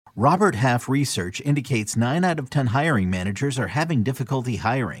Robert Half research indicates 9 out of 10 hiring managers are having difficulty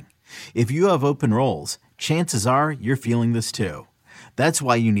hiring. If you have open roles, chances are you're feeling this too. That's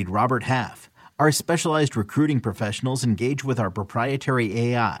why you need Robert Half. Our specialized recruiting professionals engage with our proprietary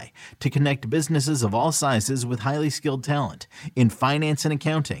AI to connect businesses of all sizes with highly skilled talent in finance and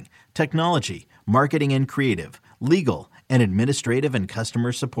accounting, technology, marketing and creative, legal, and administrative and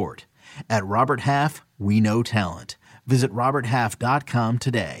customer support. At Robert Half, we know talent. Visit roberthalf.com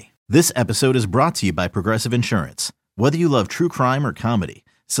today. This episode is brought to you by Progressive Insurance. Whether you love true crime or comedy,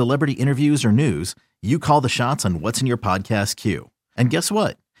 celebrity interviews or news, you call the shots on what's in your podcast queue. And guess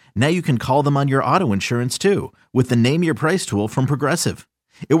what? Now you can call them on your auto insurance too with the Name Your Price tool from Progressive.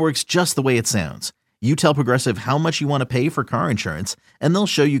 It works just the way it sounds. You tell Progressive how much you want to pay for car insurance, and they'll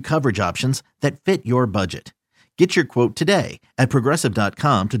show you coverage options that fit your budget. Get your quote today at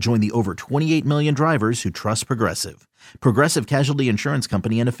Progressive.com to join the over 28 million drivers who trust Progressive. Progressive Casualty Insurance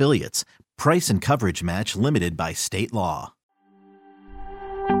Company and Affiliates. Price and coverage match limited by state law.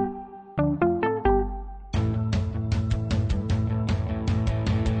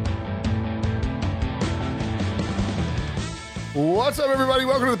 What's up, everybody?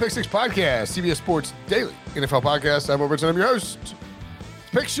 Welcome to the Pick Six Podcast, CBS Sports Daily NFL Podcast. I'm Robert, and I'm your host.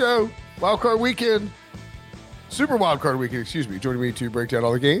 Pick Show, Wildcard Weekend, Super Wildcard Weekend, Joining me to break down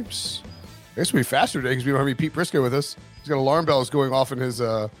all the games. I guess we'll be faster today because we don't have any Pete Prisco with us. He's got alarm bells going off in his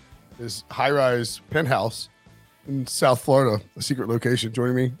high-rise penthouse in South Florida, a secret location.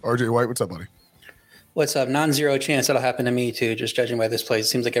 Joining me, RJ White. What's up, buddy? What's up? Non-zero chance that'll happen to me too. Just judging by this place, it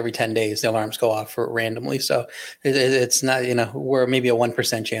seems like every 10 days the alarms go off randomly. So it's not, we're maybe a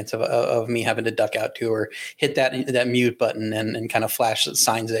 1% chance of me having to duck out to or hit that mute button and kind of flash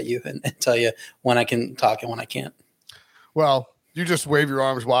signs at you and tell you when I can talk and when I can't. Well, you just wave your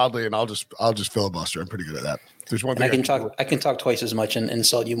arms wildly, and I'll just filibuster. I'm pretty good at that. There's one thing I can talk twice as much and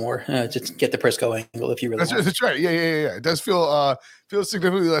insult you more. Just get the Prisco angle if you really want. That's right. Yeah. It does feel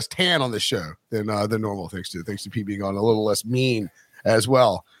significantly less tan on this show than normal, thanks to Pete being on a little less mean as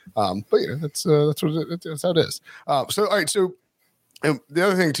well. But that's how it is. So all right. So the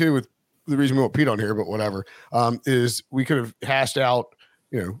other thing too, with the reason we want Pete on here, but whatever, is we could have hashed out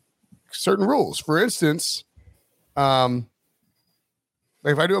certain rules. For instance, like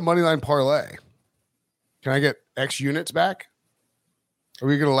if I do a money line parlay, can I get X units back? Are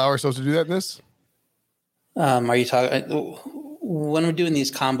we going to allow ourselves to do that in this? Are you talking when we're doing these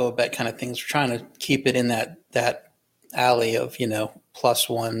combo bet kind of things? We're trying to keep it in that alley of plus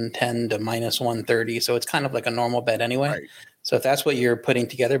 110 to minus 130. So it's kind of like a normal bet anyway. Right. So if that's what you're putting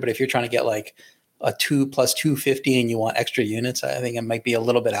together, but if you're trying to get like a 2 plus 250 and you want extra units, I think it might be a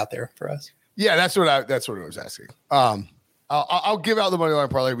little bit out there for us. Yeah, that's what I was asking. I'll give out the money line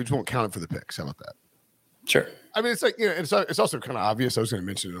parlay. We just won't count it for the picks. How about that? Sure. I mean, it's like, it's also kind of obvious. I was going to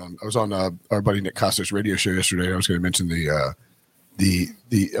mention it I was on our buddy Nick Costa's radio show yesterday. And I was going to mention I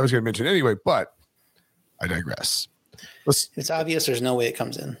was going to mention it anyway, but I digress. It's obvious. There's no way it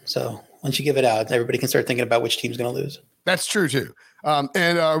comes in. So once you give it out, everybody can start thinking about which team's going to lose. That's true too. And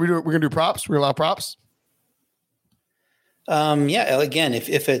we're going to do props. We're going to allow props. Yeah. Again,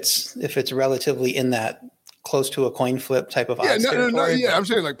 if it's relatively in that close to a coin flip type of odds. No. Yeah, I'm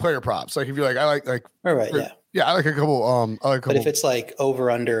saying like player props. Like if you're like, I like all right, yeah. Yeah, I like a couple. But if it's like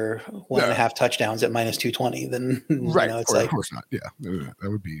over under 1.5 touchdowns at minus 220, then right, of course not. Yeah, that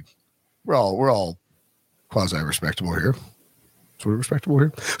would be. We're all quasi respectable here. Sort of respectable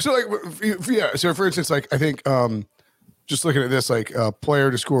here. So like, So for instance, like I think just looking at this, like player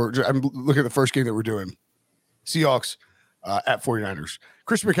to score. I'm looking at the first game that we're doing. Seahawks at 49ers.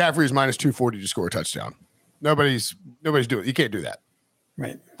 Christian McCaffrey is minus 240 to score a touchdown. Nobody's doing it. You can't do that.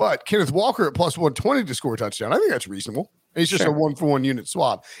 Right. But Kenneth Walker at plus 120 to score a touchdown. I think that's reasonable. And it's just a 1-for-1 unit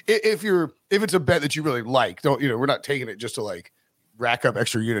swap. If it's a bet that you really like, we're not taking it just to like rack up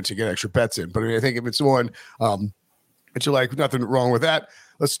extra units to get extra bets in. But I mean, I think if it's one that you like, nothing wrong with that.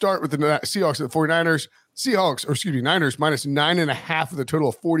 Let's start with the Seahawks at the 49ers. Niners minus 9.5 of the total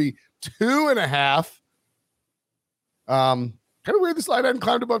of 42.5. Kind of weird this line hadn't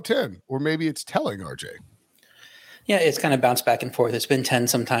climbed above 10, or maybe it's telling, RJ. Yeah, it's kind of bounced back and forth. It's been 10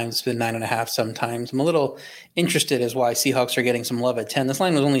 sometimes, it's been 9.5 sometimes. I'm a little interested as why Seahawks are getting some love at 10. This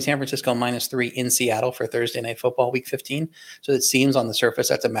line was only San Francisco minus 3 in Seattle for Thursday Night Football Week 15. So it seems on the surface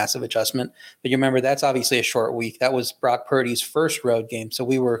that's a massive adjustment. But you remember, that's obviously a short week. That was Brock Purdy's first road game. So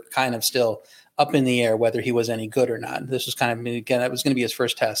we were kind of still up in the air whether he was any good or not. This was kind of, again, that was going to be his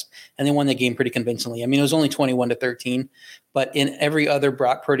first test, and they won the game pretty convincingly. I mean, it was only 21-13, but in every other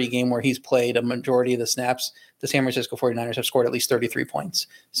Brock Purdy game where he's played a majority of the snaps, the San Francisco 49ers have scored at least 33 points.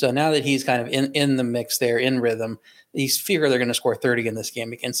 So now that he's kind of in the mix there, in rhythm, these figure they're going to score 30 in this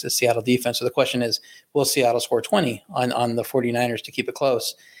game against the Seattle defense. So the question is, will Seattle score 20 on the 49ers to keep it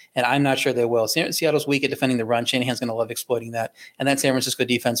close? And I'm not sure they will. Seattle's weak at defending the run. Shanahan's going to love exploiting that. And that San Francisco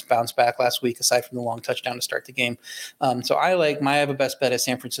defense bounced back last week, aside from the long touchdown to start the game. So I have a best bet at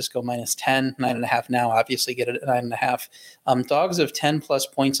San Francisco -10, 9.5 now. Obviously, get it at 9.5. Dogs of 10 plus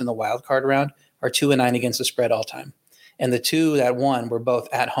points in the wild card round are 2-9 against the spread all time. And the two that won were both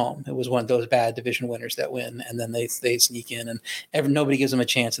at home. It was one of those bad division winners that win, and then they sneak in, and nobody gives them a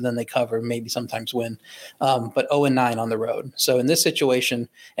chance, and then they cover, maybe sometimes win. But 0-9 on the road. So in this situation,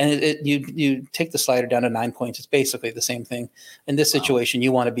 and you take the slider down to 9 points, it's basically the same thing. In this situation,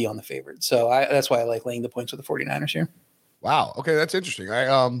 you want to be on the favorite. So that's why I like laying the points with the 49ers here. Wow. Okay, that's interesting.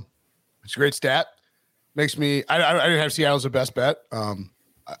 It's a great stat. Makes me. I didn't have Seattle as a best bet.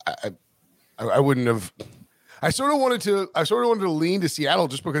 I wouldn't have. I sort of wanted to lean to Seattle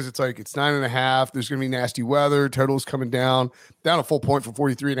just because it's 9.5. There's going to be nasty weather. Total's coming down a full point from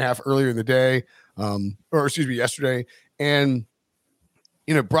 43.5 earlier in the day, yesterday. And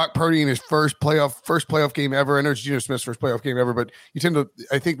Brock Purdy in his first playoff game ever. I know it's Geno Smith's first playoff game ever, but you tend to.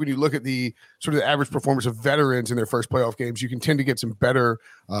 I think when you look at the sort of the average performance of veterans in their first playoff games, you can tend to get some better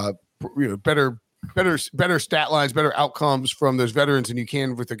stat lines, better outcomes from those veterans than you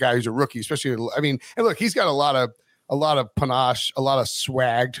can with the guy who's a rookie, especially. I mean, and look, he's got a lot of panache, a lot of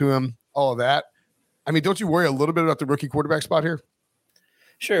swag to him, all of that. I mean, don't you worry a little bit about the rookie quarterback spot here?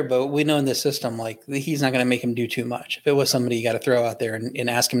 Sure, but we know in this system, he's not going to make him do too much. If it was somebody you got to throw out there and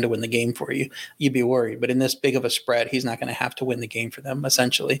ask him to win the game for you, you'd be worried. But in this big of a spread, he's not going to have to win the game for them,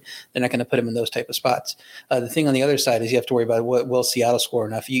 essentially. They're not going to put him in those type of spots. The thing on the other side is you have to worry about will Seattle score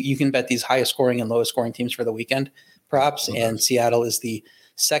enough. You can bet these highest scoring and lowest scoring teams for the weekend props, and Seattle is the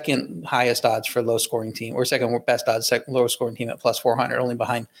second highest odds for low scoring team, or second best odds, lowest scoring team at +400, only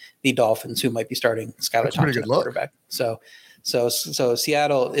behind the Dolphins, who might be starting Skylar Thompson at quarterback. So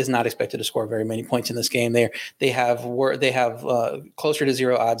Seattle is not expected to score very many points in this game. They have closer to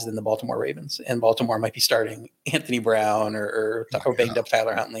 0 odds than the Baltimore Ravens, and Baltimore might be starting Anthony Brown or banged up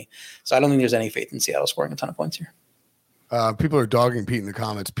Tyler Huntley. So I don't think there's any faith in Seattle scoring a ton of points here. People are dogging Pete in the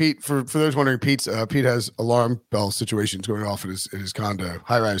comments. Pete, for those wondering, Pete has alarm bell situations going off at his condo,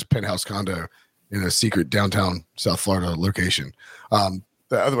 high-rise penthouse condo in a secret downtown South Florida location.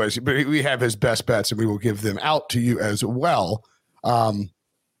 Otherwise, but we have his best bets, and we will give them out to you as well. Okay.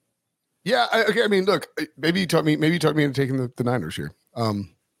 I mean, look, maybe you talked me into taking the Niners here.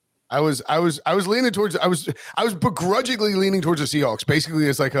 I was leaning towards. I was begrudgingly leaning towards the Seahawks. Basically,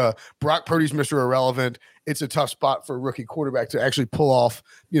 it's like a Brock Purdy's Mr. Irrelevant. It's a tough spot for a rookie quarterback to actually pull off,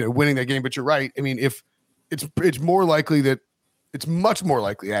 winning that game. But you're right. I mean, if it's more likely that. It's much more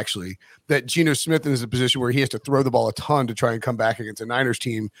likely, actually, that Geno Smith is in a position where he has to throw the ball a ton to try and come back against a Niners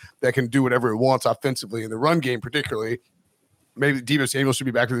team that can do whatever it wants offensively in the run game, particularly. Maybe Deebo Samuel should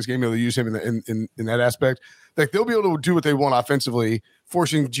be back for this game. They'll use him in that aspect. They'll be able to do what they want offensively,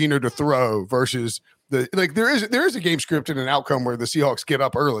 forcing Geno to throw versus there is a game script and an outcome where the Seahawks get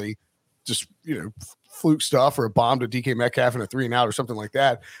up early, just fluke stuff or a bomb to DK Metcalf and a 3-and-out or something like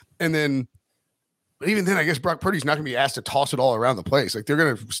that, and then. But even then, I guess Brock Purdy's not going to be asked to toss it all around the place. They're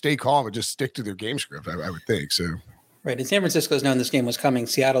going to stay calm and just stick to their game script, I would think. So, right. And San Francisco's known this game was coming.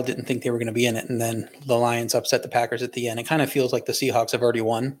 Seattle didn't think they were going to be in it. And then the Lions upset the Packers at the end. It kind of feels like the Seahawks have already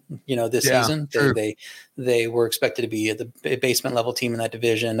won, this season. True. They were expected to be at the basement level team in that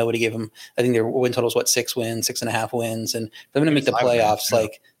division. Nobody gave them, I think their win total is 6 wins, 6.5 wins. And for them to make the playoffs,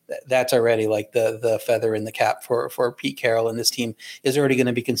 that's already like the feather in the cap for Pete Carroll, and this team is already going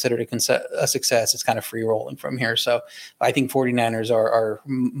to be considered a success. It's kind of free rolling from here. So I think 49ers are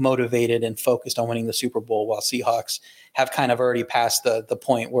motivated and focused on winning the Super Bowl, while Seahawks have kind of already passed the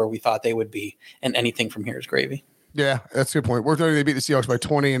point where we thought they would be, and anything from here is gravy. Yeah, that's a good point. We're noting they beat the Seahawks by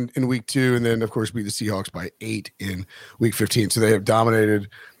 20 in week 2, and then of course beat the Seahawks by 8 in week 15. So they have dominated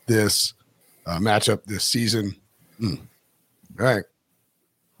this matchup this season. All right.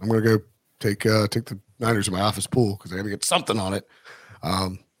 I'm going to go take the Niners in my office pool because I got to get something on it.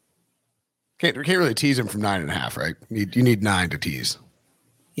 Can't really tease them from 9.5, right? You need 9 to tease.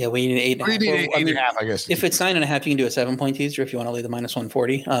 Yeah, we need 8.5. You need 8.5, I guess. If it's 9.5, you can do a 7-point teaser if you want to lay the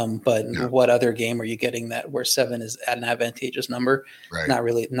 -140. But what other game are you getting that where 7 is at an advantageous number? Right. Not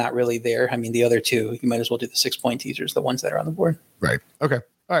really there. I mean, the other two, you might as well do the 6-point teasers, the ones that are on the board. Right. Okay.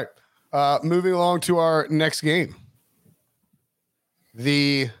 All right. Moving along to our next game.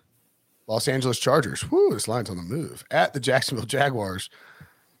 The Los Angeles Chargers. Whoo, this line's on the move. At the Jacksonville Jaguars.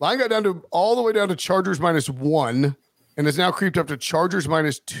 Line got all the way down to Chargers -1, and has now creeped up to Chargers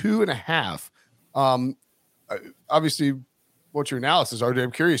 -2.5. Obviously, what's your analysis, RJ?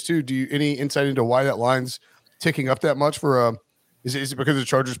 I'm curious too. Do you any insight into why that line's ticking up that much for is it because the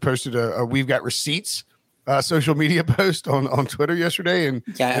Chargers posted a "We've got receipts" social media post on Twitter yesterday, and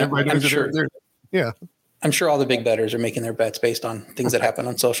everybody knows they're I'm sure all the big bettors are making their bets based on things that happen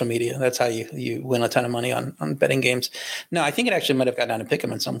on social media. That's how you win a ton of money on betting games. No, I think it actually might have gotten down to pick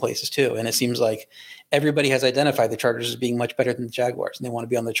 'em in some places too. And it seems like everybody has identified the Chargers as being much better than the Jaguars, and they want to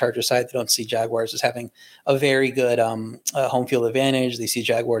be on the Chargers side. They don't see Jaguars as having a very good home field advantage. They see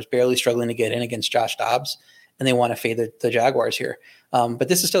Jaguars barely struggling to get in against Josh Dobbs, and they want to fade the Jaguars here. But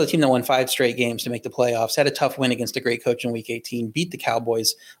this is still a team that won 5 straight games to make the playoffs, had a tough win against a great coach in Week 18, beat the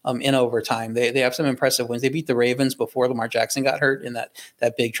Cowboys in overtime. They have some impressive wins. They beat the Ravens before Lamar Jackson got hurt in that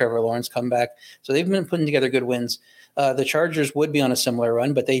big Trevor Lawrence comeback. So they've been putting together good wins. The Chargers would be on a similar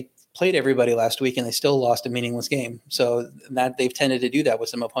run, but they played everybody last week and they still lost a meaningless game. So that they've tended to do that with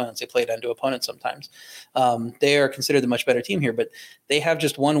some opponents. They play down to opponents sometimes. They are considered the much better team here, but they have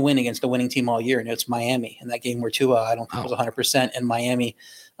just one win against a winning team all year, and it's Miami. In that game where Tua, I don't think was 100%, and Miami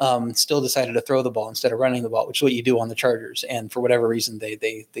still decided to throw the ball instead of running the ball, which is what you do on the Chargers. And for whatever reason,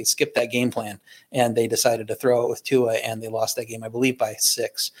 they skipped that game plan and they decided to throw it with Tua, and they lost that game, I believe, by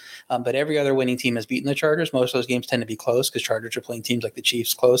 6. But every other winning team has beaten the Chargers. Most of those games tend to be close because Chargers are playing teams like the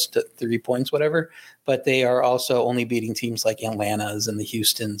Chiefs close to 3 points, whatever. But they are also only beating teams like Atlanta's and the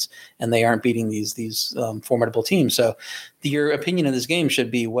Houstons, and they aren't beating these formidable teams. So your opinion of this game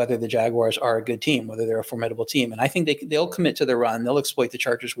should be whether the Jaguars are a good team, whether they're a formidable team. And I think they'll commit to the run. They'll exploit the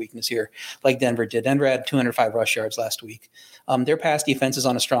Chargers' weakness here like Denver did. Denver had 205 rush yards last week. Their pass defense is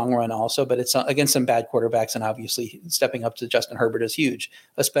on a strong run also, but it's against some bad quarterbacks, and obviously stepping up to Justin Herbert is huge,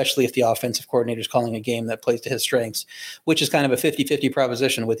 especially if the offensive coordinator is calling a game that plays to his strengths, which is kind of a 50-50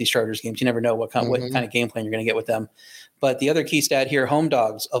 proposition with these Chargers games. You never know what kind of game plan you're going to get with them. But the other key stat here, home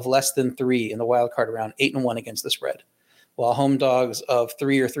dogs of less than 3 in the wild card round, 8-1 against the spread, while home dogs of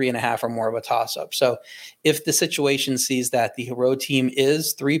 3 or 3.5 are more of a toss-up. So if the situation sees that the road team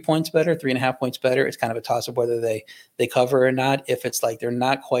is 3 points better, 3.5 points better, it's kind of a toss-up whether they cover or not. If it's like they're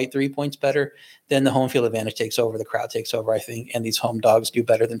not quite 3 points better, then the home field advantage takes over, the crowd takes over, I think, and these home dogs do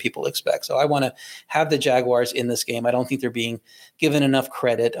better than people expect. So I want to have the Jaguars in this game. I don't think they're being given enough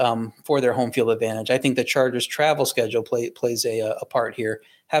credit for their home field advantage. I think the Chargers' travel schedule plays a part here,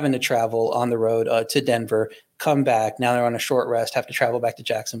 having to travel on the road to Denver, come back. Now they're on a short rest, have to travel back to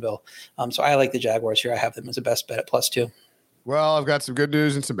Jacksonville. So I like the Jaguars here. I have them as a best bet at +2. Well, I've got some good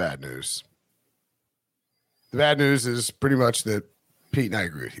news and some bad news. The bad news is pretty much that Pete and I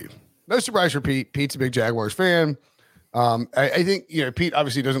agree with you. No surprise for Pete. Pete's a big Jaguars fan. I think Pete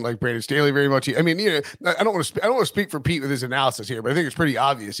obviously doesn't like Brandon Staley very much. I mean, I don't want to speak for Pete with his analysis here, but I think it's pretty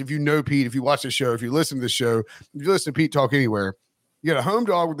obvious. If you know Pete, if you watch the show, if you listen to the show, if you listen to Pete talk anywhere, you got a home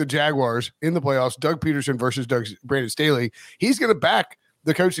dog with the Jaguars in the playoffs, Doug Peterson versus Brandon Staley. He's going to back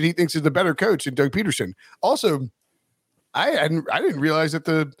the coach that he thinks is the better coach in Doug Peterson. Also, I didn't realize that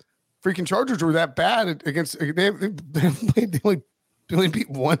the freaking Chargers were that bad against. They only beat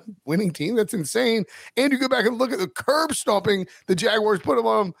one winning team. That's insane. And you go back and look at the curb stomping the Jaguars put them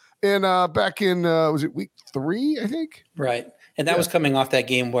on in back in was it week 3? I think. Right. And that was coming off that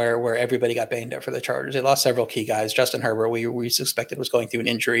game where everybody got banged up for the Chargers. They lost several key guys. Justin Herbert, we suspected was going through an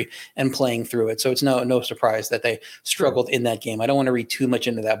injury and playing through it. So it's no surprise that they struggled in that game. I don't want to read too much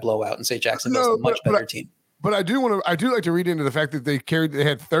into that blowout and say Jacksonville's a much better team. But I do like to read into the fact that they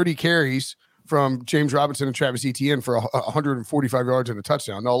had 30 carries from James Robinson and Travis Etienne for 145 yards and a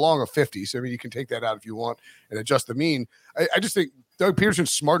touchdown. Now, along of 50. So, I mean, you can take that out if you want and adjust the mean. I just think Doug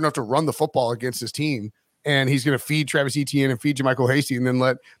Peterson's smart enough to run the football against his team, and he's going to feed Travis Etienne and feed JaMychal Hasty, and then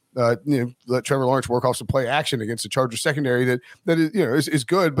let Trevor Lawrence work off some play action against the Chargers secondary that is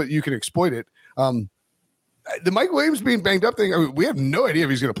good, but you can exploit it. The Mike Williams being banged up thing, I mean, we have no idea if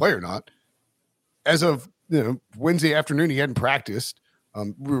he's going to play or not. As of Wednesday afternoon, he hadn't practiced.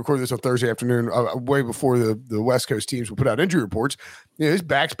 We recorded this on Thursday afternoon, way before the West Coast teams will put out injury reports. His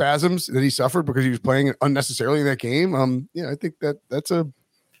back spasms that he suffered because he was playing unnecessarily in that game. I think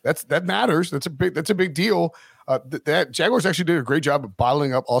that matters. That's a big deal. That Jaguars actually did a great job of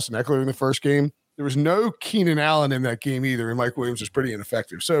bottling up Austin Eckler in the first game. There was no Keenan Allen in that game either, and Mike Williams was pretty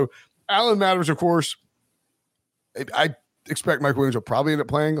ineffective. So Allen matters, of course. I expect Mike Williams will probably end up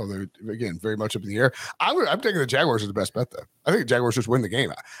playing, although, again, very much up in the air. I'm taking the Jaguars as the best bet, though. I think the Jaguars just win the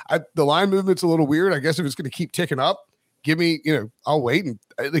game. The line movement's a little weird. I guess if it's going to keep ticking up, give me, I'll wait. And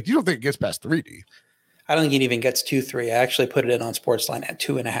you don't think it gets past 3, do you? I don't think it even gets 2-3. I actually put it in on Sportsline at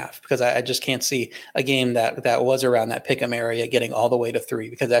 2.5 because I just can't see a game that was around that pick'em area getting all the way to 3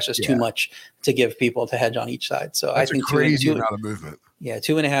 because that's just too much to give people to hedge on each side. So that's I think a crazy amount of movement. Yeah,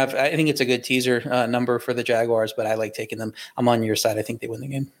 2.5. I think it's a good teaser number for the Jaguars, but I like taking them. I'm on your side. I think they win the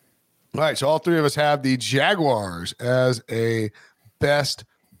game. All right, so all three of us have the Jaguars as a best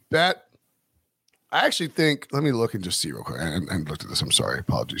bet. I actually think, let me look and just see real quick. And looked at this. I'm sorry.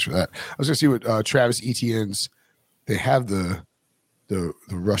 Apologies for that. I was going to see what Travis Etienne's, they have the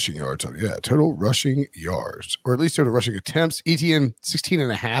rushing yards on. Yeah, total rushing yards, or at least total rushing attempts. Etienne,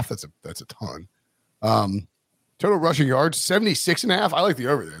 16.5. That's a ton. Total rushing yards, 76.5. I like the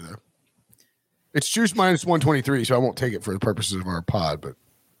over there, though. It's juice minus 123, so I won't take it for the purposes of our pod, but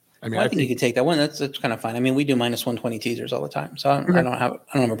I mean, I think you could take that one. That's kind of fine. I mean, we do minus 120 teasers all the time, so I don't have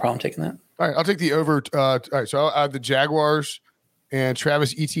a problem taking that. All right, I'll take the over. All right, so I'll add the Jaguars and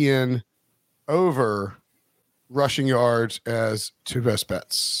Travis Etienne over rushing yards as two best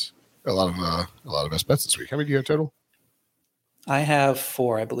bets. A lot of best bets this week. How many do you have total? I have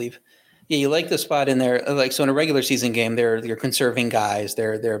 4, I believe. Yeah, you like the spot in there. Like, so in a regular season game, you're conserving guys.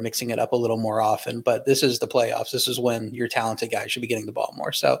 They're mixing it up a little more often. But this is the playoffs. This is when your talented guys should be getting the ball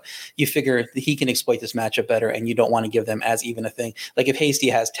more. So you figure he can exploit this matchup better, and you don't want to give them as even a thing. Like if Hasty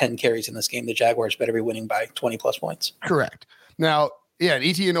has 10 carries in this game, the Jaguars better be winning by 20 plus points. Correct. Now, yeah, and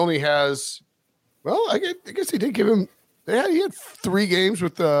Etienne only has. Well, I guess they did give him. He had 3 games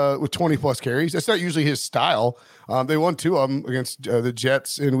with 20 plus carries. That's not usually his style. They won 2 of them against the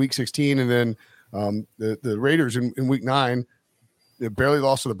Jets in Week 16, and then the Raiders in Week 9. They barely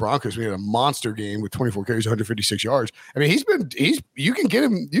lost to the Broncos. We had a monster game with 24 carries, 156 yards. I mean, you can get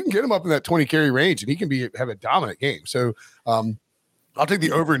him up in that 20 carry range, and he can have a dominant game. So I'll take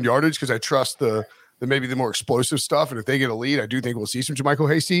the over in yardage because I trust maybe the more explosive stuff. And if they get a lead, I do think we'll see some Jermichael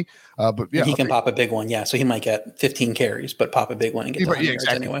Hasty. But yeah, he can pop a big one. Yeah. So he might get 15 carries, but pop a big one and get 100 yards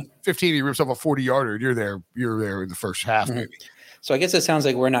anyway. 15, he rips off a 40-yarder. You're there in the first half, maybe. So I guess it sounds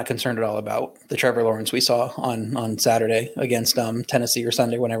like we're not concerned at all about the Trevor Lawrence we saw on Saturday against Tennessee or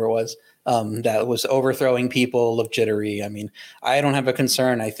Sunday, whenever it was. That was overthrowing people, looked jittery. I mean, I don't have a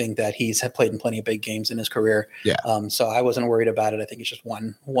concern. I think that he's played in plenty of big games in his career. Yeah. So I wasn't worried about it. I think it's just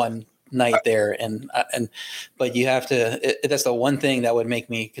one night there, but you have to. That's the one thing that would make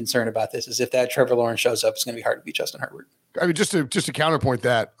me concerned about this is if that Trevor Lawrence shows up, it's going to be hard to beat Justin Herbert. I mean, just to counterpoint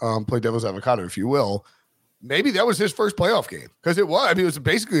that, play devil's avocado, if you will. Maybe that was his first playoff game because it was. I mean, it was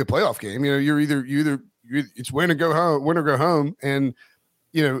basically a playoff game. You know, you're either it's win or go home, and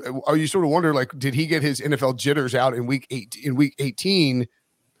you know, you sort of wonder like, did he get his NFL jitters out in week 18,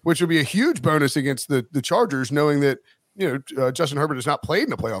 which would be a huge bonus against the Chargers, knowing that. You know, Justin Herbert has not played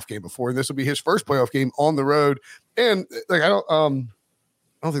in a playoff game before, and this will be his first playoff game on the road. And like, I don't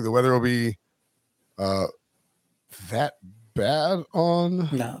think the weather will be that bad on.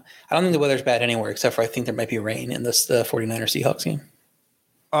 No, I don't think the weather's bad anywhere, except for I think there might be rain in the 49ers Seahawks game.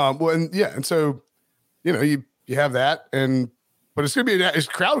 Well, and so you know, you have that, but it's gonna be his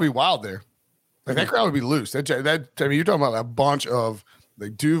crowd will be wild there. Like that crowd would be loose. That I mean, you're talking about a bunch of.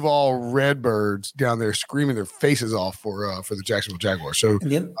 Like Duval Redbirds down there screaming their faces off for the Jacksonville Jaguars. So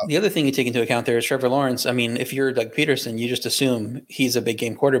the other thing you take into account there is Trevor Lawrence. I mean, if you're Doug Peterson, you just assume he's a big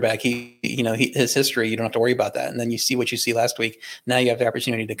game quarterback. His history, you don't have to worry about that. And then you see what you see last week. Now you have the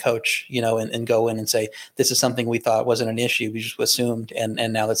opportunity to coach, and go in and say, this is something we thought wasn't an issue. We just assumed. And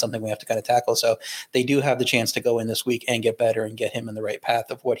now that's something we have to kind of tackle. So they do have the chance to go in this week and get better and get him in the right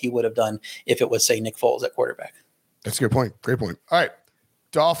path of what he would have done if it was, say, Nick Foles at quarterback. That's a good point. Great point. All right.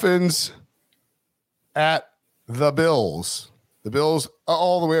 Dolphins at the Bills. The Bills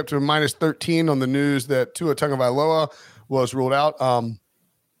all the way up to minus 13 on the news that Tua Tagovailoa was ruled out.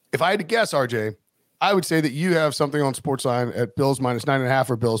 If I had to guess, RJ, I would say that you have something on Sportsline at Bills minus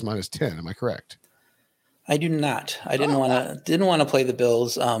 9.5 or Bills minus 10. Am I correct? I do not. I didn't want to play the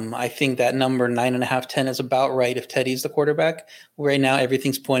Bills. I think that number 9.5, 10 is about right if Teddy's the quarterback. Right now,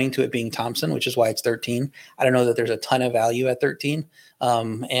 everything's pointing to it being Thompson, which is why it's 13. I don't know that there's a ton of value at 13.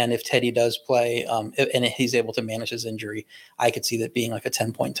 And if Teddy does play and he's able to manage his injury, I could see that being like a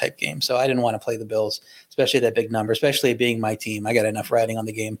 10-point type game. So I didn't want to play the Bills, especially that big number, especially being my team. I got enough riding on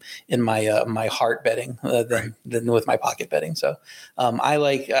the game in my my heart betting than with my pocket betting. So I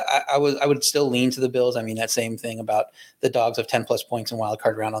would still lean to the Bills. I mean, that same thing about the dogs of 10 plus points in wild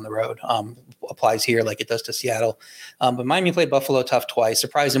card round on the road applies here like it does to Seattle. But Miami played Buffalo tough twice,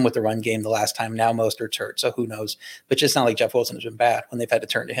 surprised them with the run game the last time. Now Mostert's hurt, so who knows? But just not like Jeff Wilson has been bad when they've had to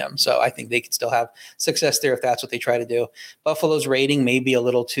turn to him. So I think they could still have success there if that's what they try to do. Buffalo's rating may be a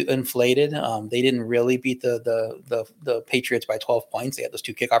little too inflated. They didn't really beat the Patriots by 12 points. They had those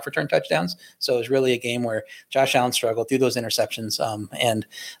 2 kickoff return touchdowns. So it was really a game where Josh Allen struggled through those interceptions and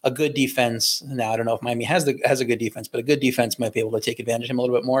a good defense. Now, I don't know if Miami has a good defense, but a good defense might be able to take advantage of him a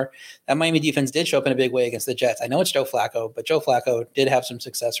little bit more. That Miami defense did show up in a big way against the Jets. I know it's Joe Flacco, but Joe Flacco did have some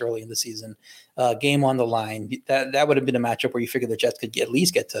success early in the season. Game on the line. That would have been a matchup where you figure the Jets could at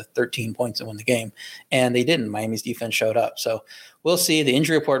least get to 13 points and win the game. And they didn't. Miami's defense showed up. So we'll see. The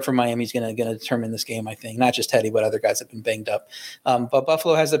injury report for Miami is going to determine this game, I think. Not just Teddy, but other guys have been banged up. But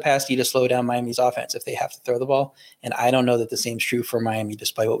Buffalo has the capacity to slow down Miami's offense if they have to throw the ball. And I don't know that the same's true for Miami,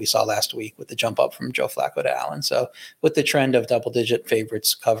 despite what we saw last week with the jump up from Joe Flacco to Allen. So with the trend of double-digit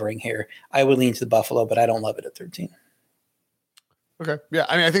favorites covering here, I would lean to the Buffalo, but I don't love it at 13. Okay. Yeah,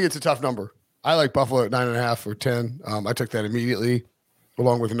 I mean, I think it's a tough number. I like Buffalo at 9.5 or 10. I took that immediately,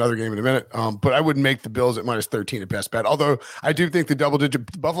 along with another game in a minute. But I wouldn't make the Bills at minus 13 at best bet. Although I do think the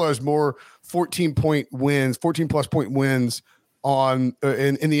double-digit Buffalo has more 14-point wins, 14-plus point wins on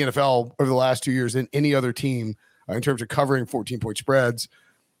in the NFL over the last 2 years than any other team in terms of covering 14-point spreads.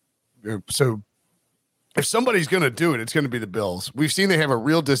 So if somebody's going to do it, it's going to be the Bills. We've seen they have a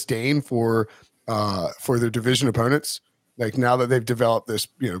real disdain for their division opponents. Like now that they've developed this,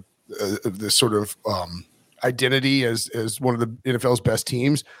 this sort of identity as one of the NFL's best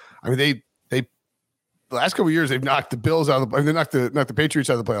teams. I mean, they the last couple of years they've knocked the Bills out of the. I mean, they knocked the Patriots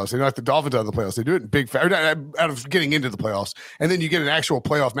out of the playoffs. They knocked the Dolphins out of the playoffs. They do it in big out of getting into the playoffs, and then you get an actual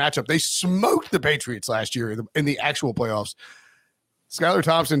playoff matchup. They smoked the Patriots last year in the actual playoffs. Skylar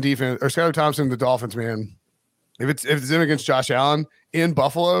Thompson, the Dolphins, man. If it's them against Josh Allen in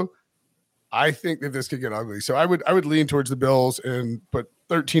Buffalo, I think that this could get ugly. So I would lean towards the Bills, but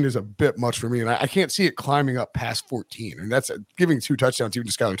 13 is a bit much for me, and I can't see it climbing up past 14. And that's giving 2 touchdowns even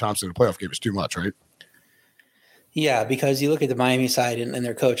to Skylar Thompson in a playoff game is too much, right? Yeah, because you look at the Miami side and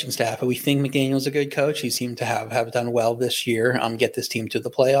their coaching staff, and we think McDaniel's a good coach. He seemed to have done well this year, get this team to the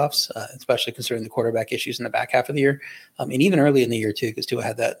playoffs, especially considering the quarterback issues in the back half of the year. And even early in the year, too, because Tua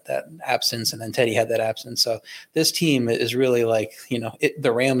had that absence, and then Teddy had that absence. So this team is really like,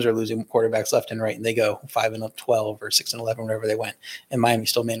 the Rams are losing quarterbacks left and right, and they go 5-12 or 6-11, wherever they went. And Miami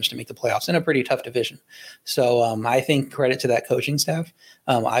still managed to make the playoffs in a pretty tough division. So I think credit to that coaching staff.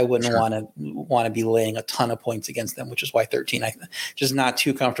 I wouldn't want to be laying a ton of points against them, which is why 13. I just not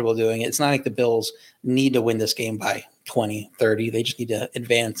too comfortable doing it. It's not like the Bills need to win this game by 20, 30. They just need to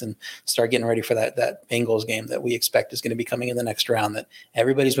advance and start getting ready for that Bengals game that we expect is going to be coming in the next round that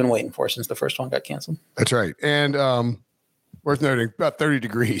everybody's been waiting for since the first one got canceled. That's right. And worth noting, about 30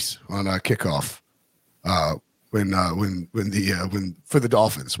 degrees on kickoff when for the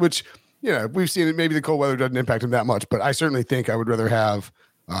Dolphins, which we've seen it. Maybe the cold weather doesn't impact them that much, but I certainly think I would rather have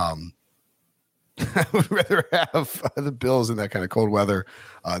the Bills in that kind of cold weather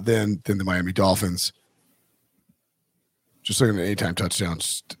than the Miami Dolphins. Just looking at anytime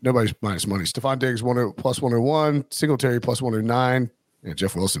touchdowns, nobody's minus money. Stephon Diggs plus 101, Singletary plus 109, and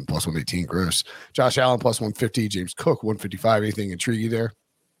Jeff Wilson plus 118. Gross. Josh Allen plus 150, James Cook 155. Anything intrigue you there?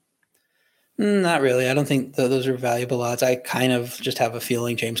 Not really. I don't think those are valuable odds. I kind of just have a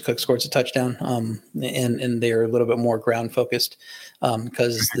feeling James Cook scores a touchdown, and they're a little bit more ground focused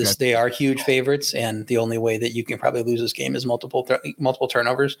because they are huge favorites, and the only way that you can probably lose this game is multiple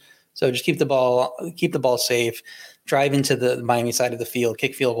turnovers. So just keep the ball safe, drive into the Miami side of the field,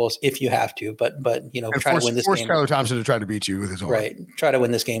 kick field goals if you have to, but try to win this game. Force Skylar Thompson to try to beat you with his arm. Right. Try to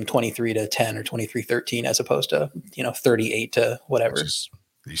win this game 23-10 or 23-13 as opposed to 38 to whatever.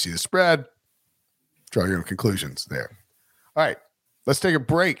 You see the spread. Draw your own conclusions there. All right, let's take a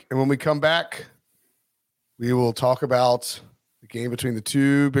break. And when we come back, we will talk about the game between the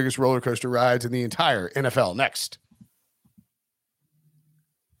 2 biggest roller coaster rides in the entire NFL. Next,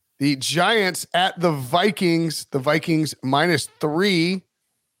 the Giants at the Vikings. The Vikings -3.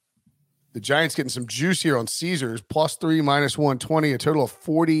 The Giants getting some juice here on Caesars. +3, -120, a total of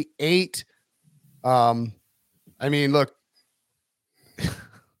 48. I mean, look.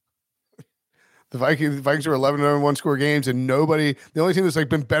 The Vikings are 11-0 in one-score games, and the only team that's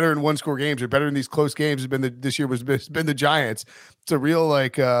been better in one-score games or better in these close games has been the Giants. It's a real I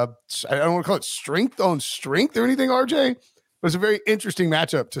don't want to call it strength on strength or anything, RJ, but it's a very interesting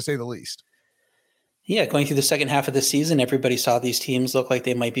matchup to say the least. Yeah, going through the second half of the season, everybody saw these teams look like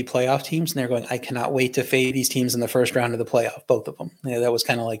they might be playoff teams, and they're going, I cannot wait to fade these teams in the first round of the playoff, both of them. Yeah, that was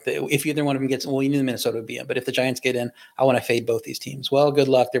kind of like, if either one of them gets, well, you knew Minnesota would be in, but if the Giants get in, I want to fade both these teams. Well, good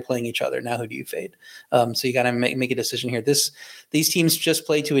luck. They're playing each other. Now who do you fade? So you got to make a decision here. These teams just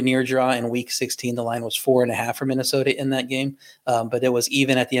played to a near draw in week 16. The line was 4.5 for Minnesota in that game, but it was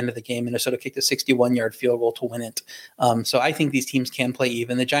even at the end of the game. Minnesota kicked a 61-yard field goal to win it. So I think these teams can play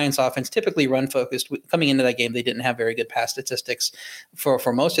even. The Giants offense typically run focused. Coming into that game, they didn't have very good pass statistics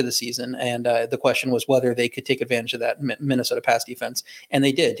for most of the season. And the question was whether they could take advantage of that Minnesota pass defense. And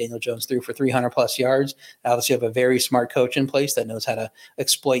they did. Daniel Jones threw for 300 plus yards. Obviously, you have a very smart coach in place that knows how to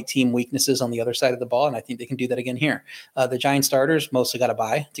exploit team weaknesses on the other side of the ball. And I think they can do that again here. The Giants starters mostly got a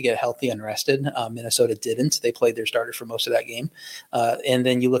bye to get healthy and rested. Minnesota didn't. They played their starters for most of that game. And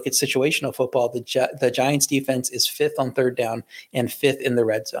then you look at situational football. The Giants defense is 5th on third down and 5th in the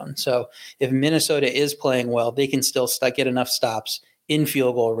red zone. So if Minnesota is playing well, they can still get enough stops in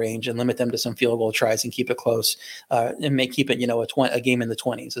field goal range and limit them to some field goal tries and keep it close and keep it, a game in the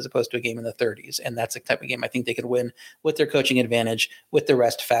 20s as opposed to a game in the 30s. And that's the type of game I think they could win with their coaching advantage, with the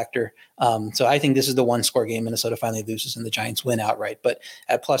rest factor. So I think this is the one score game Minnesota finally loses and the Giants win outright. But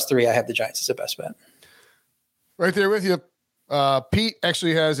at +3, I have the Giants as the best bet. Right there with you. Pete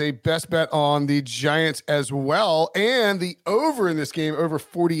actually has a best bet on the Giants as well, and the over in this game, over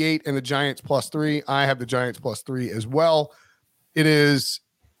 48, and the Giants +3. I have the Giants +3 as well. It's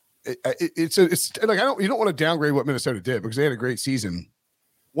like you don't want to downgrade what Minnesota did because they had a great season,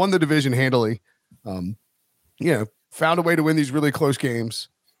 won the division handily, found a way to win these really close games.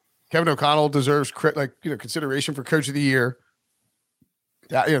 Kevin O'Connell deserves consideration for Coach of the Year.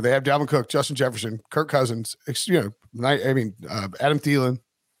 They have Dalvin Cook, Justin Jefferson, Kirk Cousins, Adam Thielen,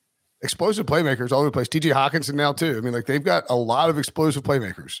 explosive playmakers all over the place. TJ Hawkinson now too. They've got a lot of explosive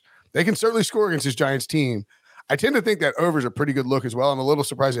playmakers. They can certainly score against this Giants team. I tend to think that over is a pretty good look as well. I'm a little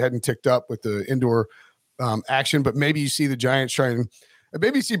surprised it hadn't ticked up with the indoor action, but maybe you see the Giants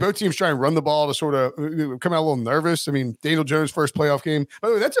maybe you see both teams try and run the ball to sort of come out a little nervous. Daniel Jones' first playoff game. By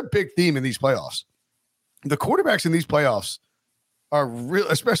the way, that's a big theme in these playoffs. The quarterbacks in these playoffs are real,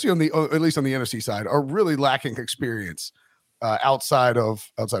 especially at least on the NFC side, are really lacking experience outside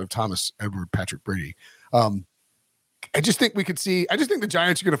of Thomas Edward Patrick Brady. I just think the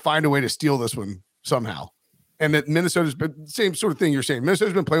Giants are going to find a way to steal this one somehow. And that Minnesota's been same sort of thing you're saying.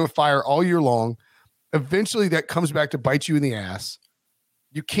 Minnesota's been playing with fire all year long. Eventually that comes back to bite you in the ass.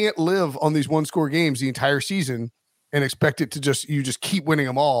 You can't live on these one-score games the entire season and expect it to just keep winning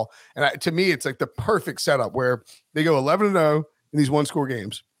them all. And to me, it's like the perfect setup where they go 11-0 in these one-score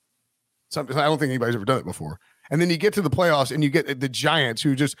games. I don't think anybody's ever done it before. And then you get to the playoffs and you get the Giants,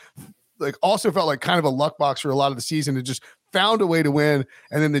 who just also felt like kind of a luck box for a lot of the season, and just found a way to win.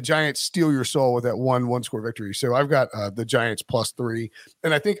 And then the Giants steal your soul with that one-score victory. So I've got the Giants +3,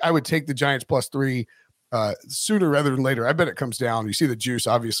 and I think I would take the Giants +3 sooner rather than later. I bet it comes down. You see the juice,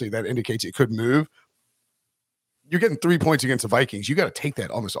 obviously that indicates it could move. You're getting 3 points against the Vikings. You got to take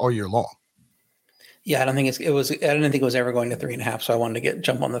that almost all year long. Yeah, I don't think it was ever going to 3.5. So I wanted to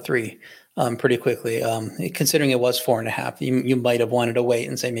jump on the 3 pretty quickly. Considering it was 4.5, you might have wanted to wait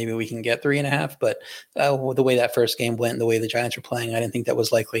and say maybe we can get 3.5. But the way that first game went, the way the Giants were playing, I didn't think that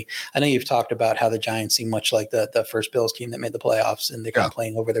was likely. I know you've talked about how the Giants seem much like the first Bills team that made the playoffs, and they're kind of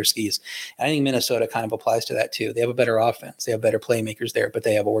playing over their skis. And I think Minnesota kind of applies to that too. They have a better offense, they have better playmakers there, but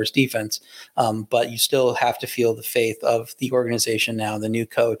they have a worse defense. But you still have to feel the faith of the organization now, the new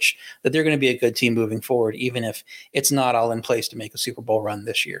coach, that they're going to be a good team moving forward, even if it's not all in place to make a Super Bowl run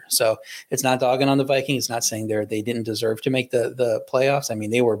this year. So it's not dogging on the Vikings. It's not saying they didn't deserve to make the playoffs. I mean,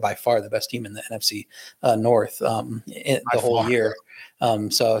 they were by far the best team in the NFC North the whole year.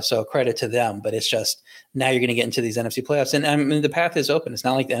 So credit to them, but it's just now you're going to get into these NFC playoffs, and I mean, the path is open. It's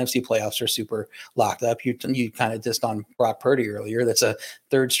not like the NFC playoffs are super locked up. You kind of dissed on Brock Purdy earlier. That's a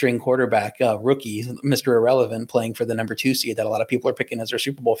third string quarterback, rookie, Mr. Irrelevant, playing for the number 2 seed that a lot of people are picking as their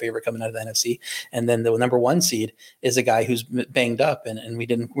Super Bowl favorite coming out of the NFC. And then the number 1 seed is a guy who's banged up, and we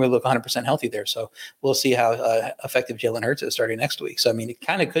didn't really look 100% healthy there. So we'll see how effective Jalen Hurts is starting next week. So, I mean, it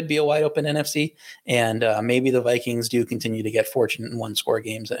kind of could be a wide open NFC, and maybe the Vikings do continue to get fortunate in one-score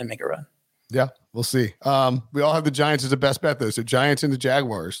games and make a run. Yeah, we'll see. We all have the Giants as the best bet, though. So Giants and the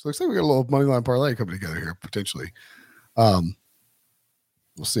Jaguars. Looks like we got a little money line parlay coming together here, potentially. We'll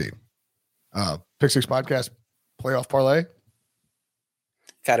see. Pick Six Podcast playoff parlay.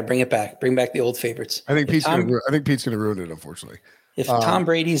 Got to bring it back. Bring back the old favorites. I think Pete's going to ruin it, unfortunately. If Tom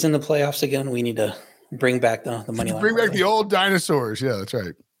Brady's in the playoffs again, we need to bring back the money line. Bring back the old dinosaurs. Yeah, that's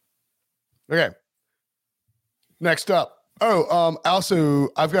right. Okay. Next up, Also,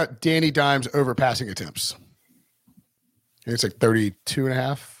 I've got Danny Dimes over passing attempts. I think it's like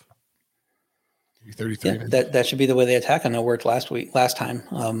 32.5. 33. Yeah, that should be the way they attack. I know it worked last time,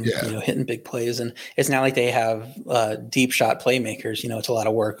 hitting big plays. And it's not like they have deep shot playmakers. It's a lot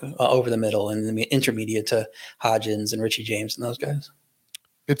of work over the middle and the intermediate to Hodgins and Richie James and those guys.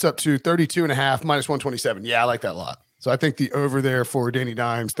 It's up to 32.5 minus 127. Yeah, I like that a lot. So I think the over there for Danny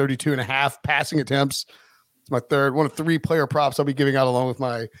Dimes, 32.5 passing attempts. It's my third, one of 3 player props I'll be giving out along with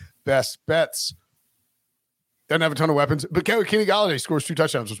my best bets. Doesn't have a ton of weapons, but Kenny Golladay scores 2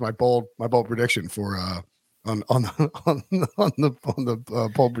 touchdowns. Was my bold prediction for on the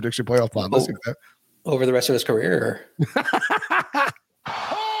bold prediction playoff pod. Listen to that. Over the rest of his career. Up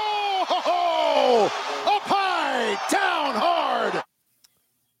high, down hard.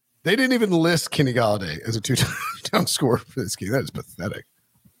 They didn't even list Kenny Golladay as a 2-touchdown scorer for this game. That is pathetic.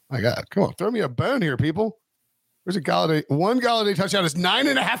 My God, come on, throw me a bone here, people. Where's a Golladay? One Golladay touchdown is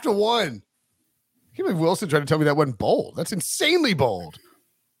 9.5 to 1. I can't believe Wilson tried to tell me that wasn't bold. That's insanely bold.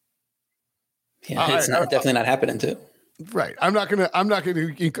 Yeah, it's definitely not happening too. Right. I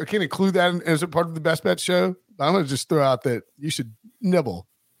can't include that as a part of the best bet show. I'm going to just throw out that you should nibble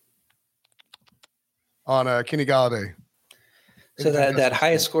on Kenny Golladay. So that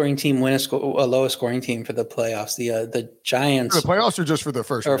highest scoring team win a lowest scoring team for the playoffs. The Giants. For the playoffs or just for the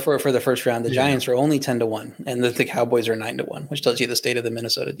first? Or for the first round, the Giants are only 10 to 1, and the Cowboys are 9 to 1, which tells you the state of the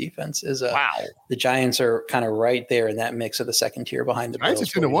Minnesota defense is. Wow. The Giants are kind of right there in that mix of the second tier behind the Bills. Giants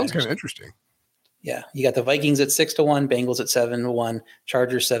at 10 to 1 is kind of interesting. Yeah, you got the Vikings at 6 to 1, Bengals at 7 to 1,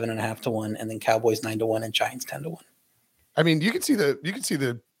 Chargers 7.5 to 1, and then Cowboys 9 to 1, and Giants 10 to 1. I mean, you can see the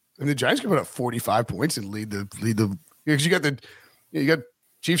Giants can put up 45 points and lead the because you got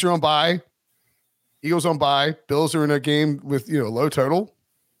Chiefs are on bye, Eagles on bye, Bills are in a game with low total.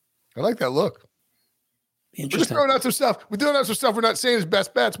 I like that look. We're just throwing out some stuff. We're not saying is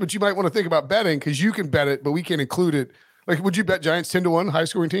best bets, but you might want to think about betting because you can bet it, but we can't include it. Like, would you bet Giants 10 to 1 high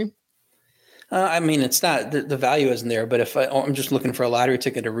scoring team? I mean, it's not the value isn't there, but if I'm just looking for a lottery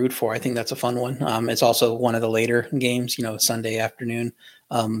ticket to root for, I think that's a fun one. It's also one of the later games, Sunday afternoon.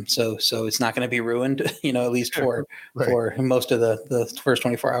 So it's not going to be ruined, at least for most of the first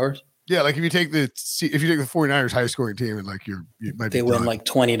 24 hours. Yeah, like if you take the 49ers high scoring team and they win like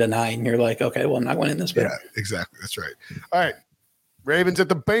 20 to 9, you're like, okay, well, I'm not winning this bet. Yeah, exactly. That's right. All right, Ravens at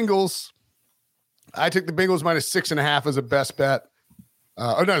the Bengals. I took the Bengals minus 6.5 as a best bet.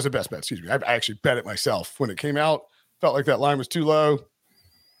 Not as a best bet, excuse me. I actually bet it myself when it came out. Felt like that line was too low.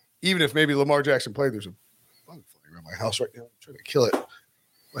 Even if maybe Lamar Jackson played, there's a bug flying around my house right now. I'm trying to kill it.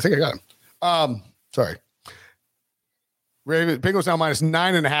 I think I got him. Sorry. Bengals now minus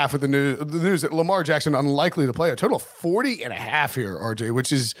 9.5 with the news that Lamar Jackson unlikely to play. A total of 40.5 here, RJ,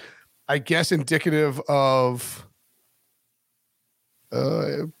 which is, I guess, indicative of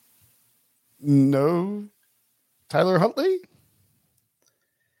no Tyler Huntley.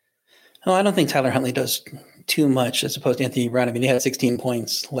 No, I don't think Tyler Huntley does too much as opposed to Anthony Brown. I mean, he had 16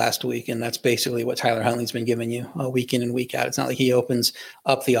 points last week, and that's basically what Tyler Huntley's been giving you week in and week out. It's not like he opens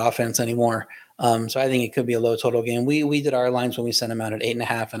up the offense anymore. So I think it could be a low total game. We did our lines when we sent them out at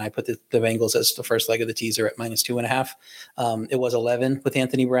 8.5, and I put the Bengals as the first leg of the teaser at minus 2.5. It was 11 with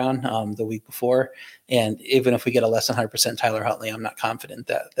Anthony Brown the week before, and even if we get a less than 100% Tyler Huntley, I'm not confident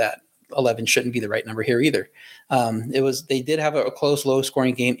that 11 shouldn't be the right number here either. They did have a close, low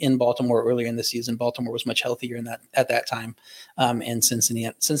scoring game in Baltimore earlier in the season. Baltimore was much healthier at that time. And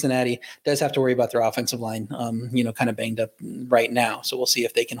Cincinnati does have to worry about their offensive line, kind of banged up right now. So we'll see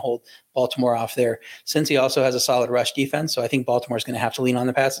if they can hold Baltimore off there. Cincy also has a solid rush defense. So I think Baltimore's going to have to lean on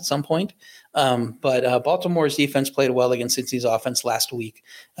the pass at some point. But Baltimore's defense played well against Cincy's offense last week.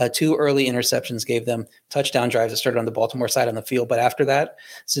 2 early interceptions gave them touchdown drives that started on the Baltimore side on the field. But after that,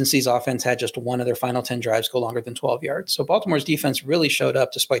 Cincy's offense had just one of their final 10 drives go longer than 12 yards. So Baltimore's defense really showed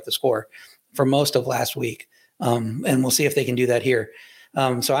up despite the score for most of last week. And we'll see if they can do that here.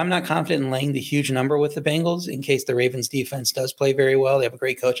 So I'm not confident in laying the huge number with the Bengals in case the Ravens defense does play very well. They have a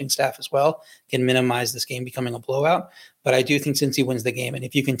great coaching staff as well, can minimize this game becoming a blowout. But I do think Cincy wins the game. And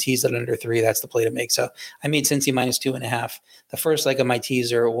if you can tease it under 3, that's the play to make. So I made Cincy minus 2.5. The first leg of my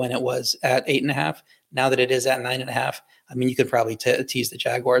teaser when it was at 8.5. Now that it is at 9.5, I mean, you could probably tease the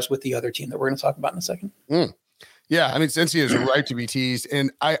Jaguars with the other team that we're going to talk about in a second. Yeah, I mean, Cincy is right to be teased.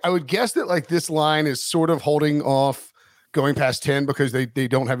 And I would guess that like this line is sort of holding off going past 10 because we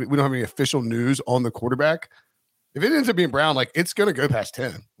don't have any official news on the quarterback. If it ends up being Brown, like it's going to go past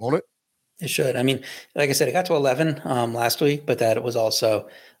 10, won't it? It should. I mean, like I said, it got to 11 last week, but that was also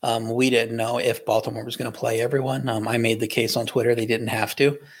we didn't know if Baltimore was going to play everyone. I made the case on Twitter they didn't have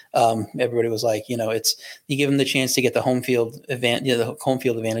to. Everybody was like, it's you give them the chance to get the home field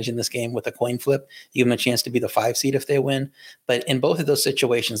advantage in this game with a coin flip. You give them a chance to be the 5 seed if they win. But in both of those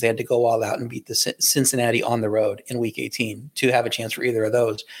situations, they had to go all out and beat the Cincinnati on the road in Week 18 to have a chance for either of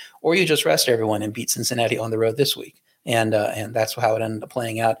those, or you just rest everyone and beat Cincinnati on the road this week. And that's how it ended up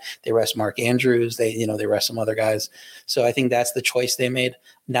playing out. They rest Mark Andrews. They rest some other guys. So I think that's the choice they made.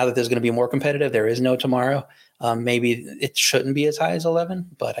 Now that there's going to be more competitive, there is no tomorrow. Maybe it shouldn't be as high as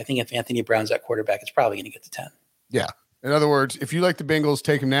 11, but I think if Anthony Brown's at quarterback, it's probably going to get to 10. Yeah. In other words, if you like the Bengals,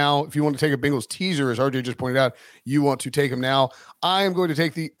 take them now. If you want to take a Bengals teaser, as RJ just pointed out, you want to take them now. I am going to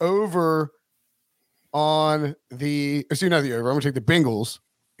take the over on the, not the over. I'm going to take the Bengals.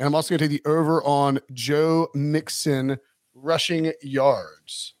 And I'm also going to take the over on Joe Mixon rushing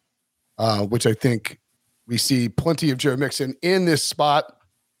yards, which I think we see plenty of Joe Mixon in this spot.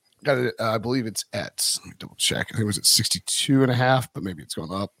 Got it. I believe it's at, let me double check. I think it was at 62.5, but maybe it's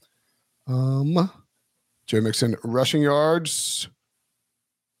going up. Joe Mixon rushing yards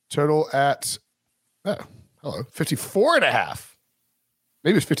total at 54.5.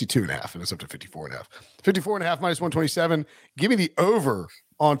 Maybe it's 52.5, and it's up to 54.5. 54.5 minus 127. Give me the over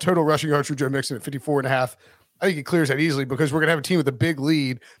on total rushing yards for Joe Mixon at 54.5. I think he clears that easily because we're going to have a team with a big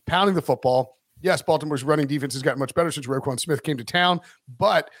lead, pounding the football. Yes, Baltimore's running defense has gotten much better since Roquan Smith came to town,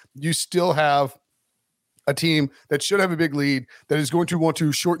 but you still have a team that should have a big lead that is going to want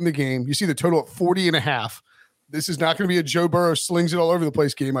to shorten the game. You see the total at 40.5. This is not going to be a Joe Burrow slings it all over the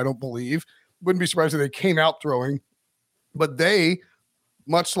place game, I don't believe. Wouldn't be surprised if they came out throwing. But they,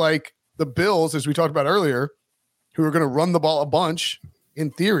 much like the Bills, as we talked about earlier, who are going to run the ball a bunch,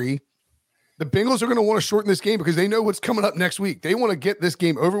 in theory, the Bengals are going to want to shorten this game because they know what's coming up next week. They want to get this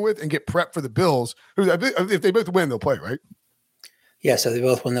game over with and get prepped for the Bills. If they both win, they'll play, right? Yeah, so they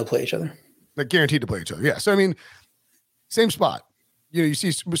both win, they'll play each other. They're guaranteed to play each other. Yeah. So, I mean, same spot. You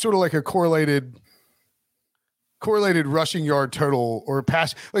see sort of like a correlated rushing yard total or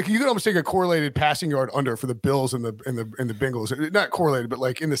pass. Like you could almost take a correlated passing yard under for the Bills and the Bengals. Not correlated, but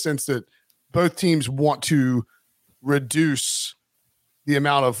like in the sense that both teams want to reduce the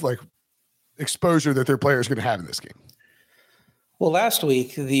amount of like exposure that their players are going to have in this game. Well, last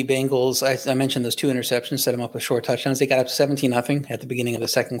week, the Bengals, I mentioned those 2 interceptions, set them up with short touchdowns. They got up 17-0 at the beginning of the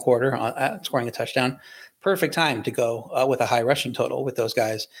second quarter, scoring a touchdown. Perfect time to go with a high rushing total with those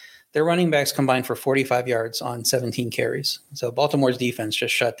guys. Their running backs combined for 45 yards on 17 carries. So Baltimore's defense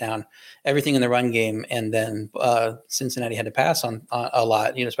just shut down everything in the run game. And then Cincinnati had to pass on a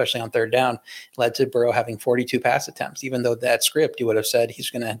lot, especially on third down, led to Burrow having 42 pass attempts. Even though that script, you would have said he's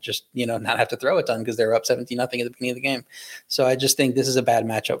going to just, not have to throw a ton because they're up 17-0 at the beginning of the game. So I just think this is a bad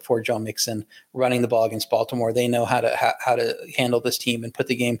matchup for Joe Mixon running the ball against Baltimore. They know how to handle this team and put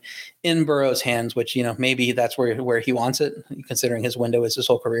the game in Burrow's hands, which, maybe that's where he wants it, considering his window is his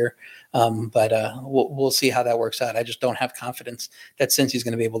whole career. But we'll see how that works out. I just don't have confidence that Cincy's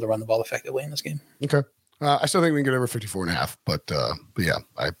going to be able to run the ball effectively in this game. Okay. I still think we can get over 54.5, but yeah,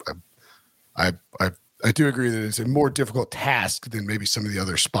 I do agree that it's a more difficult task than maybe some of the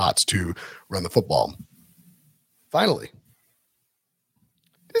other spots to run the football. Finally,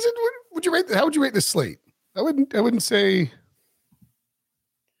 how would you rate this slate? I wouldn't say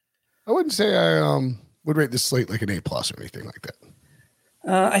I would rate this slate like an A+ or anything like that.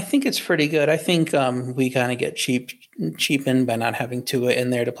 I think it's pretty good. I think we kind of get cheapened by not having Tua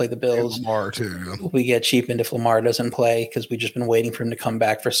in there to play the Bills. And Lamar too. We get cheapened if Lamar doesn't play because we've just been waiting for him to come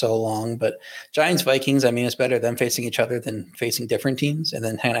back for so long. But Giants Vikings, I mean, it's better them facing each other than facing different teams, and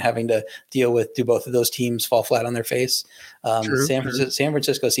then kind of having to deal with do both of those teams fall flat on their face. San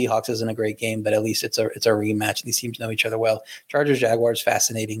Francisco Seahawks isn't a great game, but at least it's a rematch. These teams know each other well. Chargers Jaguars,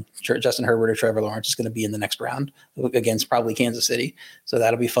 fascinating. Justin Herbert or Trevor Lawrence is going to be in the next round against probably Kansas City. So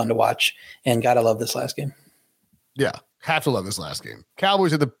that'll be fun to watch. And gotta love this last game. Yeah, have to love this last game.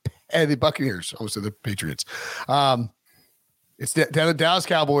 Cowboys are the Buccaneers, almost to the Patriots. It's the Dallas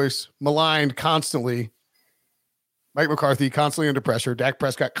Cowboys, maligned constantly. Mike McCarthy constantly under pressure. Dak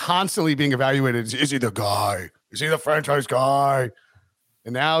Prescott constantly being evaluated. Is he the guy? Is he the franchise guy?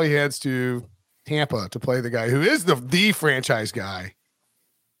 And now he heads to Tampa to play the guy who is the franchise guy.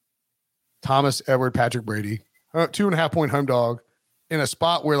 Thomas Edward Patrick Brady, 2.5-point home dog in a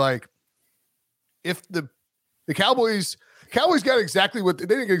spot where, like, if the Cowboys got exactly what they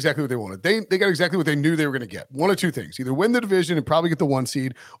didn't get exactly what they wanted. They got exactly what they knew they were going to get. One of two things: either win the division and probably get the 1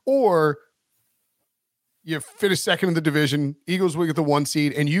 seed, or you finish second in the division. Eagles will get the 1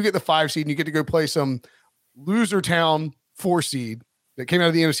 seed, and you get the 5 seed, and you get to go play some loser town 4 seed. that came out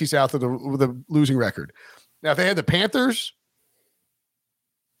of the NFC South with a losing record. Now, if they had the Panthers,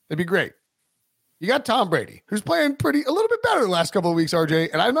 it'd be great. You got Tom Brady, who's playing a little bit better the last couple of weeks, RJ.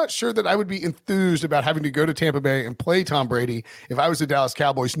 And I'm not sure that I would be enthused about having to go to Tampa Bay and play Tom Brady if I was the Dallas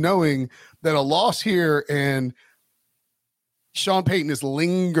Cowboys, knowing that a loss here and Sean Payton is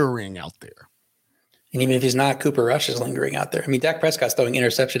lingering out there. And even if he's not, Cooper Rush is lingering out there. I mean, Dak Prescott's throwing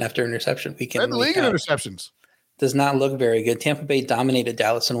interception after interception. The league in interceptions. Does not look very good. Tampa Bay dominated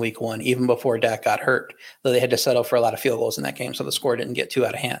Dallas in week 1, even before Dak got hurt, though they had to settle for a lot of field goals in that game, so the score didn't get too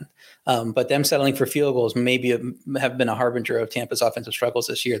out of hand. But them settling for field goals maybe have been a harbinger of Tampa's offensive struggles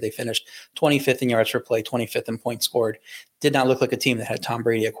this year. They finished 25th in yards per play, 25th in points scored. Did not look like a team that had Tom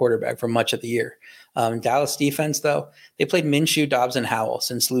Brady at quarterback for much of the year. Dallas defense, though, they played Minshew, Dobbs, and Howell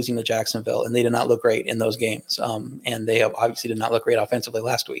since losing to Jacksonville, and they did not look great in those games. And they obviously did not look great offensively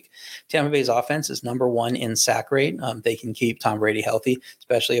last week. Tampa Bay's offense is number 1 in sack rate. They can keep Tom Brady healthy,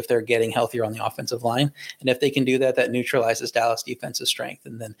 especially if they're getting healthier on the offensive line. And if they can do that, that neutralizes Dallas defense's strength.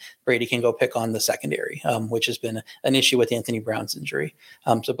 And then Brady can go pick on the secondary, which has been an issue with Anthony Brown's injury.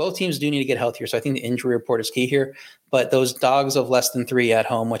 So both teams do need to get healthier. So I think the injury report is key here. But those dogs of less than 3 at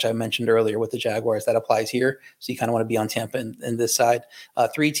home, which I mentioned earlier with the Jaguars, that applies here. So you kind of want to be on Tampa in this side.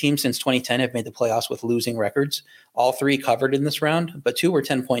 3 teams since 2010 have made the playoffs with losing records. All 3 covered in this round, but 2 were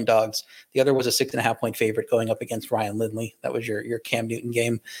 10-point dogs. The other was a 6.5-point favorite going up against Ryan Lindley. That was your Cam Newton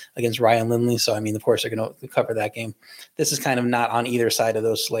game against Ryan Lindley. So, I mean, of course, they're going to cover that game. This is kind of not on either side of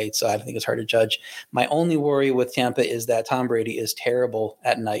those slates, so I think it's hard to judge. My only worry with Tampa is that Tom Brady is terrible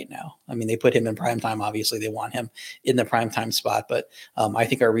at night now. I mean, they put him in primetime. Obviously, they want him in the primetime spot, but I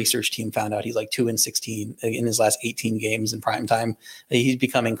think our research team found out he's like 2-16 in his last 18 games in primetime. He's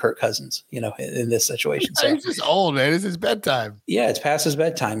becoming Kirk Cousins, in this situation. So he's just old, man. It's his bedtime. Yeah, it's past his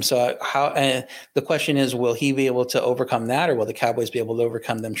bedtime. So the question is, will he be able to overcome that, or will the Cowboys be able to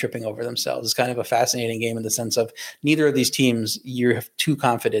overcome them tripping over themselves? It's kind of a fascinating game in the sense of neither of these teams you're too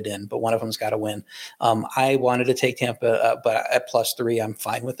confident in, but one of them's got to win. I wanted to take Tampa, but at +3, I'm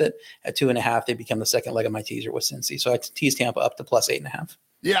fine with it. At 2.5, they become the second leg of my teaser with Cincy. So I tease Tampa up to +8.5.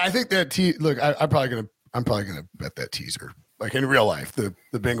 Yeah, I think that look, I'm probably gonna bet that teaser. Like in real life, the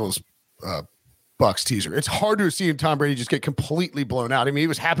Bengals Bucks teaser. It's hard to see Tom Brady just get completely blown out. I mean, it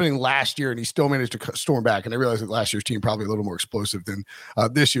was happening last year, and he still managed to storm back. And I realize that last year's team probably a little more explosive than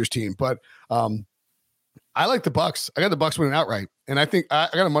this year's team. But I like the Bucks. I got the Bucks winning outright, and I think I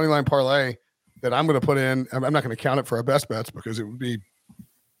got a money line parlay that I'm going to put in. I'm not going to count it for our best bets because it would be.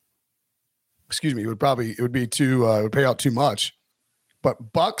 Excuse me. It would pay out too much.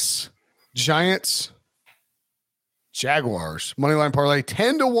 But Bucks, Giants, Jaguars, moneyline parlay,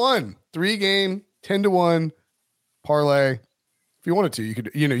 10-1, 3-game, 10-1 parlay. If you wanted to, you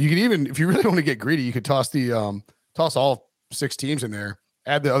could even, if you really want to get greedy, you could toss all 6 teams in there,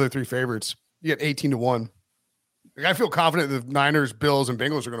 add the other 3 favorites. You get 18-1. Like, I feel confident that the Niners, Bills, and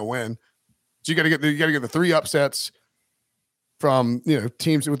Bengals are going to win. So you got to get the 3 upsets from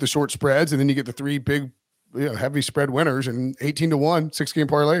teams with the short spreads, and then you get the 3 big heavy spread winners, and 18-1 6-game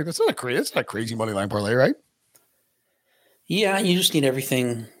parlay. That's not a crazy money line parlay, right? Yeah, you just need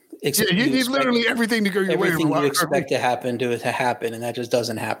everything. You need literally everything to go your way. Everything you expect to happen to happen, and that just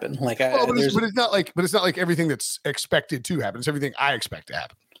doesn't happen. But it's not like everything that's expected to happen. It's everything I expect to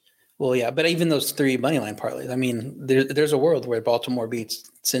happen. Well, yeah, but even those 3 moneyline parlays. I mean, there's a world where Baltimore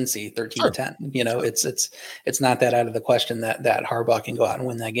beats Cincy 13-10. It's not that out of the question that Harbaugh can go out and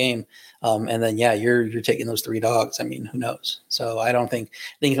win that game. And then you're taking those 3 dogs. I mean, who knows? So I think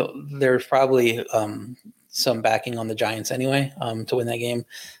there's probably some backing on the Giants anyway to win that game.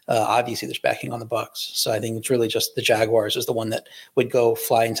 Obviously, there's backing on the Bucks. So I think it's really just the Jaguars is the one that would go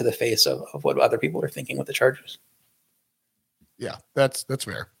fly into the face of what other people are thinking with the Chargers. Yeah, that's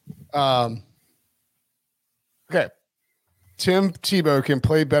fair. Okay. Tim Tebow can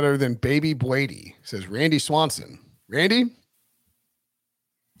play better than Baby Brady, says Randy Swanson. Randy,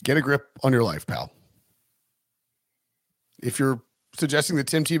 get a grip on your life, pal. If you're suggesting that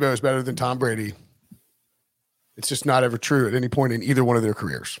Tim Tebow is better than Tom Brady, it's just not ever true at any point in either one of their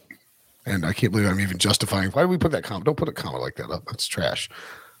careers. And I can't believe I'm even justifying. Why did we put that comment? Don't put a comment like that up. That's trash.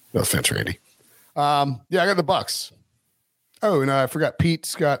 No offense, Randy. I got the Bucks. Oh, and I forgot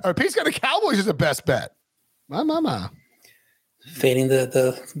Pete's got the Cowboys as a best bet. My. Fading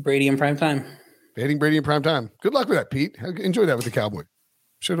the Brady in prime time. Fading Brady in prime time. Good luck with that, Pete. Enjoy that with the Cowboys.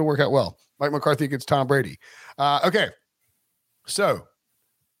 Should have worked out well. Mike McCarthy against Tom Brady. Okay. So,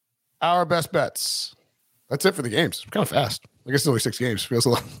 our best bets. That's it for the games. Kind of fast. I guess it's only 6 games. Feels a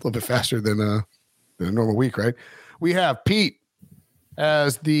little bit faster than a normal week, right? We have Pete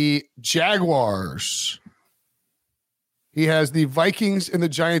as the Jaguars. He has the Vikings and the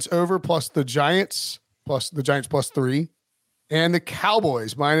Giants over plus the Giants plus 3, and the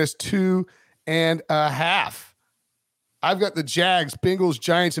Cowboys minus 2.5. I've got the Jags, Bengals,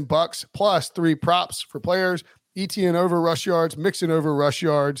 Giants, and Bucks plus 3 props for players. ETN over rush yards, Mixon over rush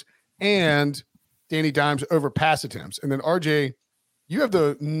yards, and Danny Dimes over pass attempts. And then RJ, you have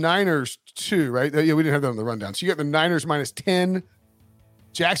the Niners too, right? Yeah, we didn't have that on the rundown. So you got the Niners minus 10,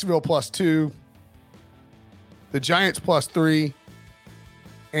 Jacksonville plus 2, the Giants plus 3,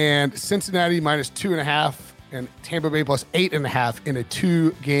 and Cincinnati minus 2.5, and Tampa Bay plus 8.5 in a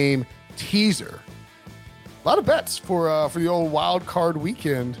 2-game teaser. A lot of bets for the old wild card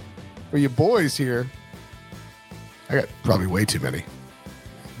weekend for you boys here. I got probably way too many.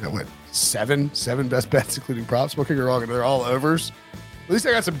 I went seven best bets, including props. Don't get me wrong, they're all overs. At least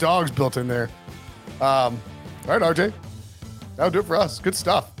I got some dogs built in there. All right, RJ. That'll do it for us. Good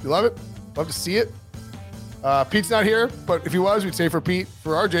stuff. You love it? Love to see it. Pete's not here, but if he was, we'd say for Pete.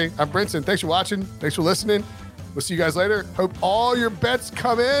 For RJ, I'm Brinson. Thanks for watching. Thanks for listening. We'll see you guys later. Hope all your bets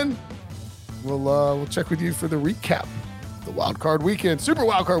come in. We'll check with you for the recap. The wild card weekend. Super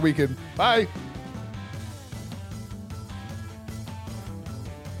wild card weekend. Bye.